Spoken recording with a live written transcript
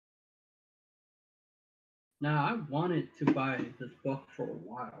Now, I wanted to buy this book for a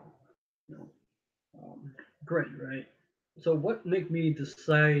while, you know, um, Grit, right? So, what made me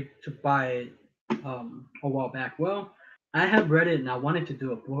decide to buy it a while back? Well, I have read it and I wanted to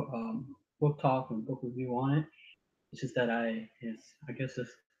do a book talk and book review on it. It's just that I guess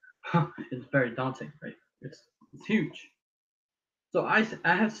it's very daunting, right? It's huge. So I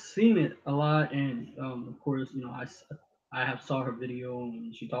have seen it a lot, and of course, I have saw her video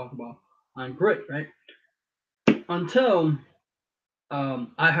and she talked about on Grit, right? Until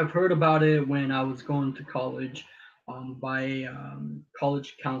I have heard about it when I was going to college by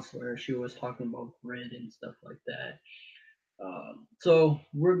college counselor. She was talking about grit and stuff like that. So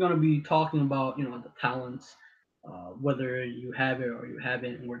we're gonna be talking about the talents, whether you have it or you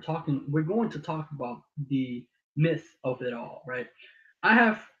haven't. And we're going to talk about the myth of it all, right? I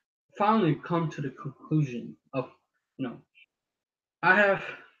have finally come to the conclusion of, you know, I have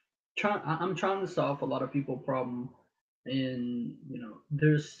I'm trying to solve a lot of people problem, and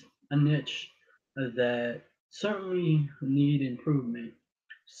there's a niche that certainly need improvement,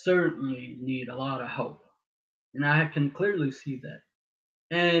 certainly need a lot of help, and I can clearly see that.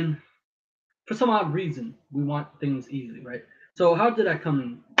 And for some odd reason, we want things easy, right? So how did I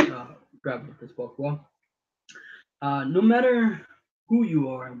come and grab this book? Well, no matter who you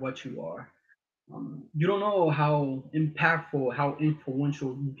are and what you are, you don't know how impactful, how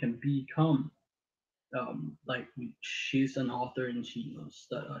influential you can become. Like she's an author and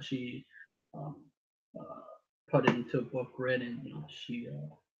she um, uh, put it into a book read, and she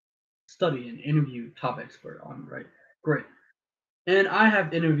studied and interviewed top expert on, right, great. And I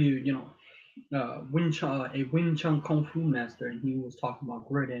have interviewed a Wing Chun Kung Fu master, and he was talking about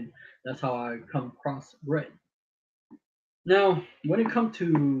grit, and that's how I come across grit. Now, when it comes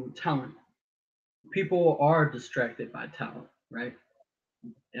to talent, people are distracted by talent, right?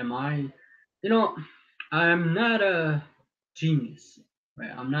 Am I, you know, I'm not a genius,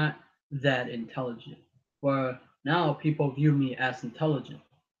 right? I'm not that intelligent. But now people view me as intelligent.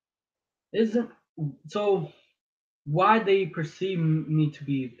 Isn't so why they perceive me to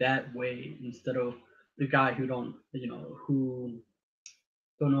be that way instead of the guy who don't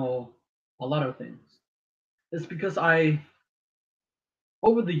know a lot of things. It's because I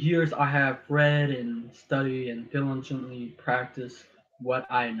over the years I have read and studied and diligently practiced what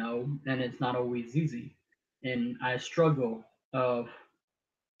I know, and it's not always easy. And I struggle of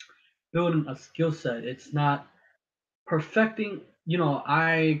building a skill set. It's not perfecting.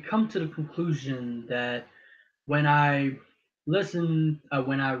 I come to the conclusion that when I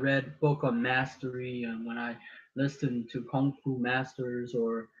when I read book on mastery, and when I listen to kung fu masters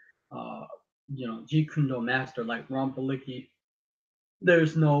or uh, jeet kune do master like Ron Palicki,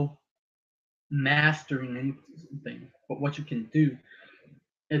 there's no mastering anything. But what you can do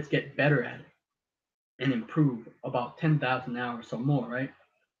is get better at it and improve about 10,000 hours or more, right?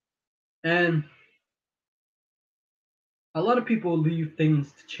 And a lot of people leave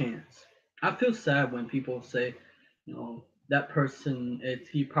things to chance. I feel sad when people say, that person,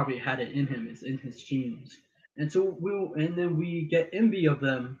 he probably had it in him, it's in his genes. And so and then we get envy of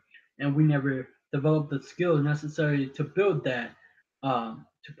them, and we never develop the skills necessary to build that,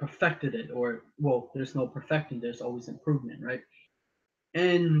 to perfected it, or well, there's no perfecting, there's always improvement, right?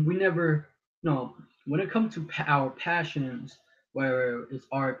 And we never, when it comes to our passions, where it's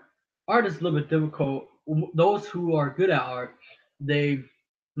art is a little bit difficult. Those who are good at art, they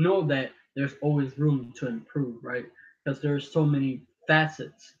know that there's always room to improve, right? Because there's so many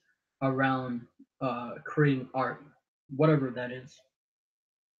facets around creating art, whatever that is.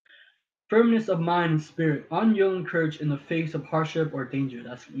 Firmness of mind and spirit, unyielding courage in the face of hardship or danger.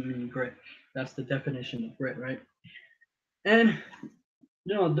 That's grit. That's the definition of grit, right? And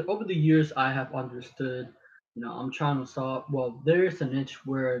over the years, I have understood, I'm trying to solve. Well, there's a niche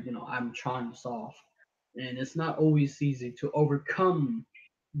where I'm trying to solve, and it's not always easy to overcome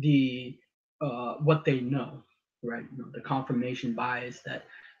the what they know, right? The confirmation bias that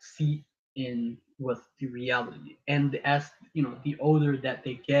seep in with the reality, and as the older that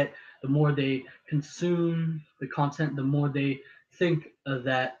they get, the more they consume the content, the more they think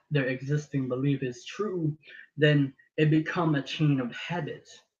that their existing belief is true, then it become a chain of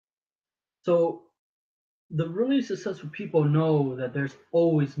habits. So the really successful people know that there's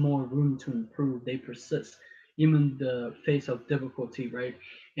always more room to improve. They persist, even in the face of difficulty, right?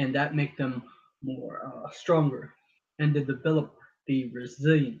 And that make them more stronger, and they develop the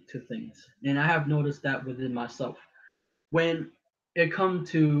resilient to things. And I have noticed that within myself. When it comes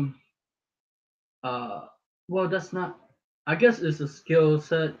to uh, well, that's not. I guess it's a skill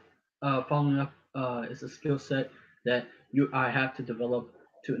set. Following up, it's a skill set that I have to develop.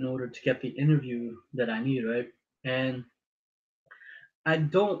 to in order to get the interview that I need, right? And I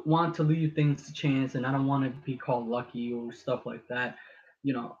don't want to leave things to chance, and I don't want to be called lucky or stuff like that.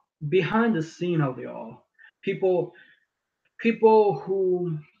 You know, behind the scene of it all, people people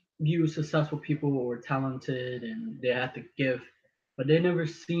who view successful people or talented and they have to give, but they never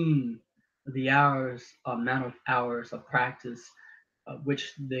seen the hours amount of hours of practice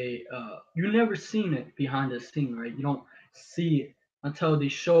which they you never seen it behind the scene, right? You don't see it until they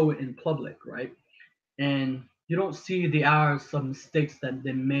show it in public, right? And you don't see the hours of mistakes that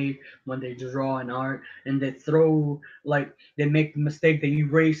they made when they draw an art and they throw like they make the mistake, they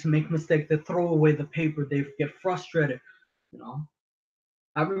erase, make mistake, they throw away the paper, they get frustrated, you know.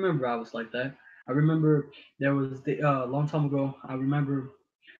 I remember I was like that. I remember there was the long time ago. I remember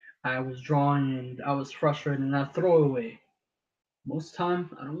I was drawing and I was frustrated and I throw it away. Most time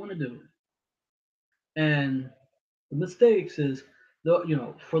I don't want to do it. And the mistakes is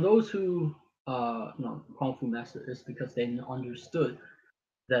the for those who kung fu master is because they understood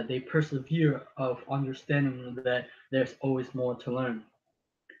that they persevere of understanding that there's always more to learn.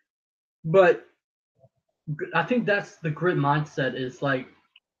 But I think that's the grit mindset is like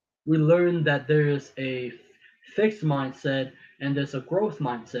we learn that there's a fixed mindset and there's a growth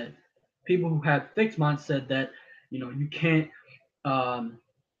mindset. People who have fixed mindset that you can't. Um,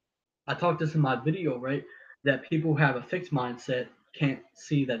 I talked this in my video, right? That people who have a fixed mindset can't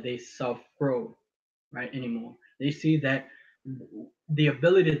see that they self grow, right, anymore. They see that the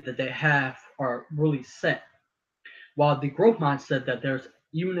ability that they have are really set. While the growth mindset that there's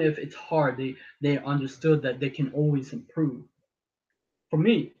even if it's hard, they understood that they can always improve. For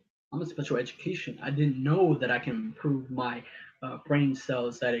me, I'm a special education. I didn't know that I can improve my brain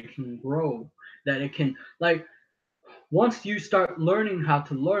cells, that it can grow, that it can like once you start learning how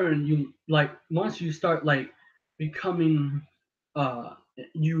to learn, you like once you start like becoming uh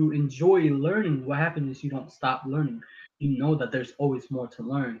you enjoy learning, what happens is you don't stop learning. You know that there's always more to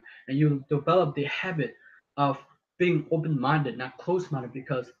learn, and you develop the habit of being open-minded, not closed-minded,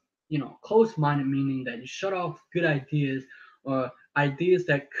 because closed-minded meaning that you shut off good ideas or ideas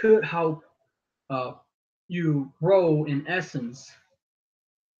that could help uh you grow in essence,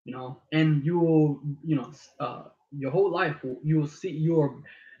 and you will, your whole life you will see your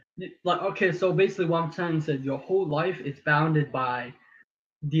like okay, so basically what I'm saying is that your whole life is bounded by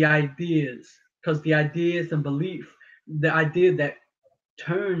the ideas, because the ideas and belief, the idea that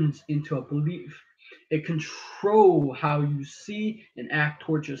turns into a belief, it control how you see and act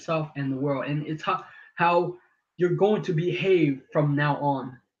towards yourself and the world, and it's how you're going to behave from now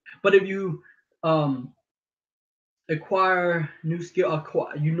on. But if you um acquire new skill,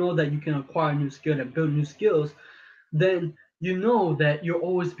 you know that you can acquire new skill and build new skills, then you know that you'll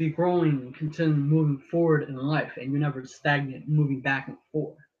always be growing and continue moving forward in life, and you're never stagnant, moving back and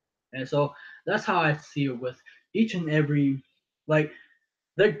forth. And so that's how I see it with each and every like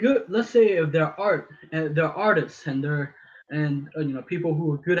they're good. Let's say if they're art and they're artists and they're and people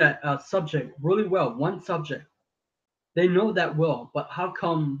who are good at a subject really well, one subject, they know that well, but how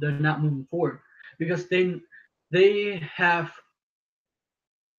come they're not moving forward? Because they have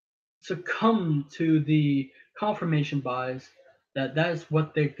succumb to the confirmation bias that that's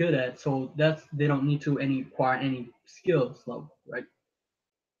what they're good at. So that's they don't need to any acquire any skills level, right?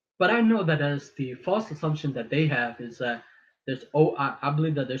 But I know that as the false assumption that they have is that I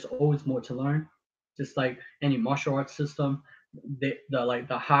believe that there's always more to learn. Just like any martial arts system, the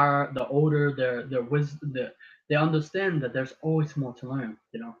higher, the older their wisdom, they understand that there's always more to learn.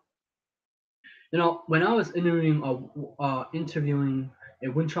 When I was interviewing a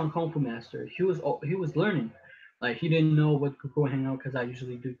Wing Chun Kung Fu master, he was learning. Like he didn't know what Google Hangout because I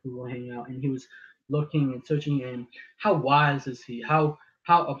usually do Google Hangout, and he was looking and searching. And how wise is he? How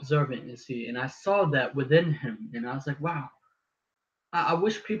observant is he? And I saw that within him, and I was like, wow, I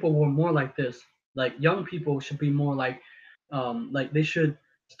wish people were more like this. Like young people should be more like they should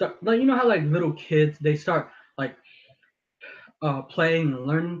start like how like little kids they start like playing and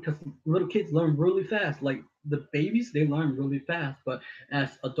learning because little kids learn really fast. Like the babies, they learn really fast. But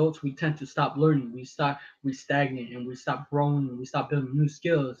as adults, we tend to stop learning. We stagnate, and we stop growing, and we stop building new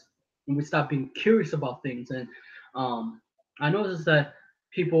skills, and we stop being curious about things. And I noticed that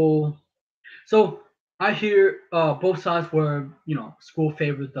people. So I hear both sides where school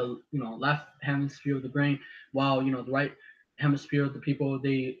favors the left hemisphere of the brain, while the right hemisphere of the people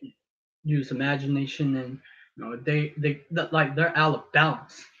they use imagination, and like they're out of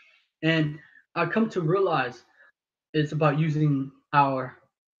balance. And I come to realize it's about using our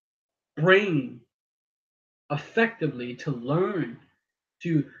brain effectively to learn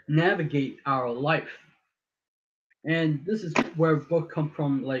to navigate our life. And this is where book come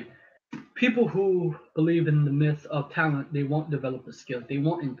from. Like people who believe in the myth of talent, they won't develop the skill. They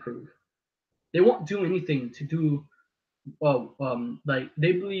won't improve. They won't do anything to do well. Like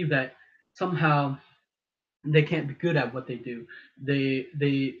they believe that somehow they can't be good at what they do.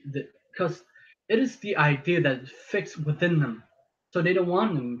 Because it is the idea that is fixed within them. So they don't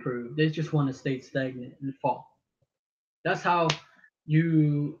want to improve. They just want to stay stagnant and fall. That's how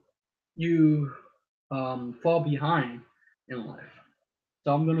you you fall behind in life.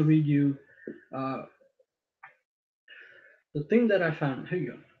 So I'm gonna read you uh, the thing that I found. Here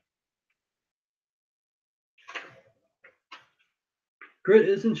you go. Grit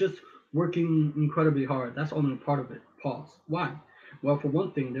isn't just working incredibly hard. That's only part of it. Pause. Why? Well, for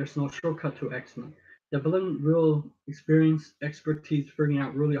one thing, there's no shortcut to excellence. Developing real experience, expertise, figuring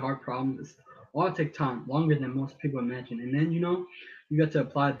out really hard problems is all take time, longer than most people imagine. And then you got to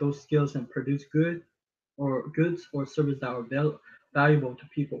apply those skills and produce goods or service that are valuable to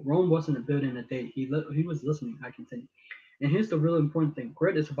people. Rome wasn't built in a day. He was listening. I can think. And here's the really important thing: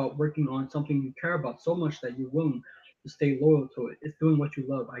 grit is about working on something you care about so much that you're willing to stay loyal to it. It's doing what you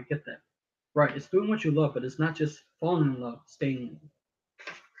love. I get that. Right, it's doing what you love, but it's not just falling in love, staying in it.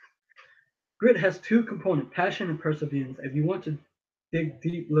 Grit has two components, passion and perseverance. If you want to dig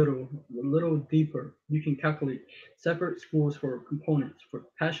little deeper, you can calculate separate scores for components. For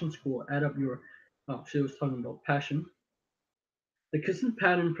passion score, add up your, she was talking about passion. The consistent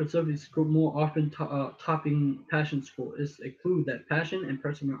pattern perseverance score more often topping passion score is a clue that passion and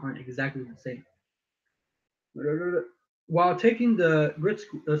perseverance aren't exactly the same. While taking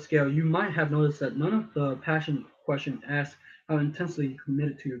the scale, you might have noticed that none of the passion questions ask how intensely you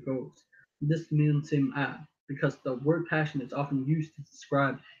committed to your goals. This may seem odd because the word passion is often used to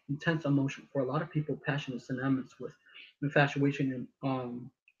describe intense emotion. For a lot of people, passion is synonymous with infatuation and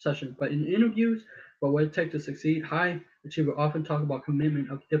obsession. But in interviews about what it takes to succeed, high achievers often talk about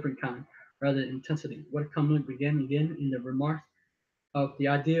commitment of different kind rather than intensity. What comes again and again in the remarks of the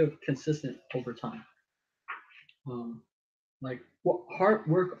idea of consistent over time. Um, like what hard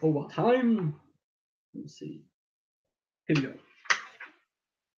work over time. Let's see. Here we go.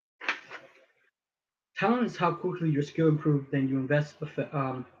 Talent is how quickly your skill improves, then you invest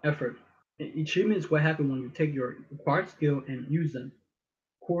effort. Achievement is what happens when you take your acquired skill and use them.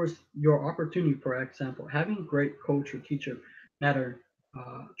 Of course, your opportunity, for example, having a great coach or teacher matter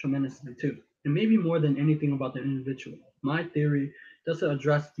tremendously too. And maybe more than anything about the individual. My theory doesn't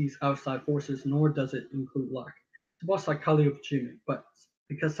address these outside forces, nor does it include luck. It's about psychology of achievement, but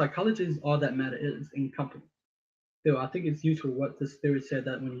because psychology is all that matters, it is incomplete. Still, I think it's useful what this theory said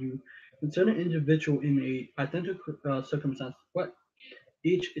that when you consider an individual in a identical circumstance, what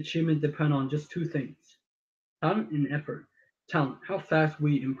each achievement depend on just two things: talent and effort. Talent, how fast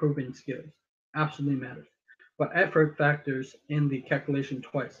we improve in skills, absolutely matters. But effort factors in the calculation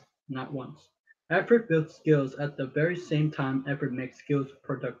twice, not once. Effort builds skills at the very same time effort makes skills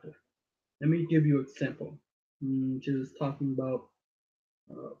productive. Let me give you an example. Just talking about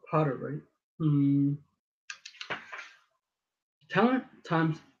Potter, right? Hmm, Talent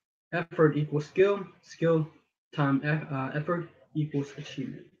times effort equals skill. Skill times effort equals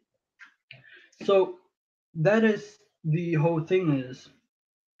achievement. So that is the whole thing. Is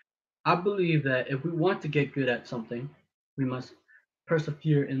I believe that if we want to get good at something, we must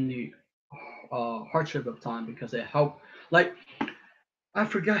persevere in the hardship of time because it helped. Like I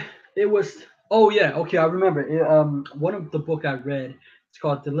forgot it was. Oh yeah, okay, I remember. One of the book I read. It's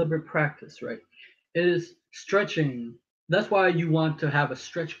called Deliberate Practice. Right. It is stretching. That's why you want to have a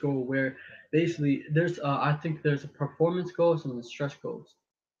stretch goal where basically there's. I think there's a performance goals and the stretch goals.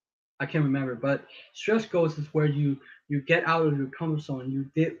 I can't remember, but stretch goals is where you get out of your comfort zone. You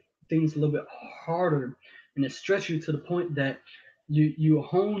did things a little bit harder, and it stretches you to the point that you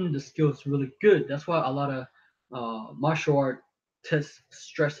hone the skills really good. That's why a lot of martial art tests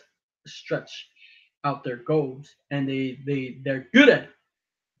stretch out their goals, and they're good at it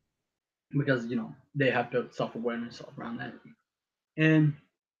because they have built self awareness around that, and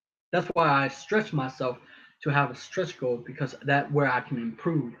that's why I stretch myself to have a stretch goal because that where I can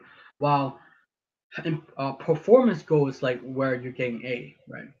improve. While and performance goal is like where you're getting A,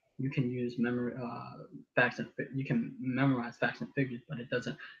 right? You can use memory facts and you can memorize facts and figures, but it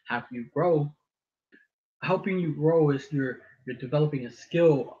doesn't help you grow. Helping you grow is you're developing a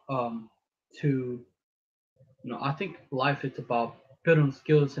skill to I think life is about building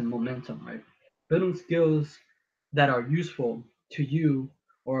skills and momentum, right? Building skills that are useful to you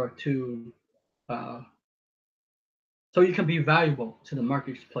or to uh, so you can be valuable to the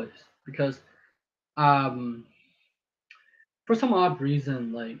marketplace because um, for some odd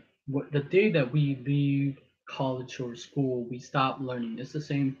reason, like the day that we leave college or school, we stop learning. It's the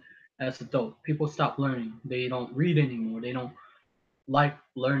same as adult. People stop learning. They don't read anymore. They don't like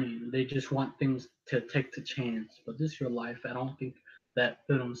learning. They just want things to take the chance. But this is your life. I don't think that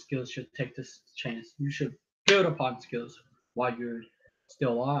building skills should take this chance. You should build upon skills while you're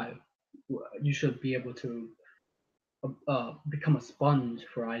still alive. You should be able to become a sponge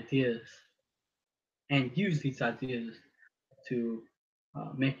for ideas and use these ideas to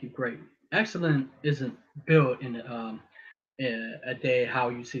make you great. Excellence isn't built in a day how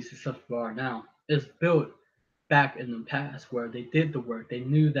you see successful are now. It's built back in the past where they did the work. They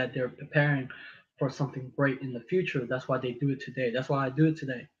knew that they're preparing for something great in the future. That's why they do it today. That's why I do it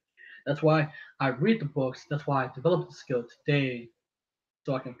today. That's why I read the books. That's why I develop the skill today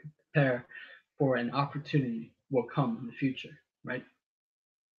so I can prepare for an opportunity will come in the future, right?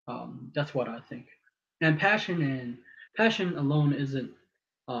 That's what I think. And passion alone isn't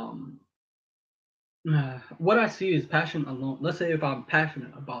um, what I see is passion alone. Let's say if I'm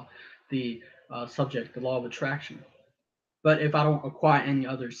passionate about the subject, the law of attraction, but if I don't acquire any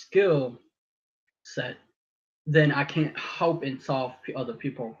other skill set, then I can't help and solve other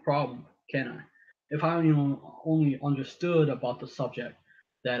people's problem, can I? If I only understood about the subject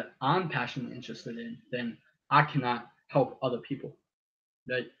that I'm passionately interested in, then I cannot help other people.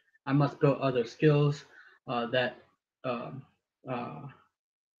 Right? I must build other skills that um, uh,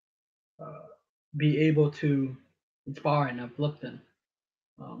 uh, be able to inspire and uplift them.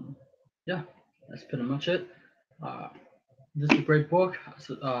 Um, yeah, that's pretty much it. Uh, this is a great book.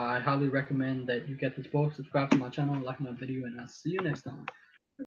 So, I highly recommend that you get this book. Subscribe to my channel, like my video, and I'll see you next time.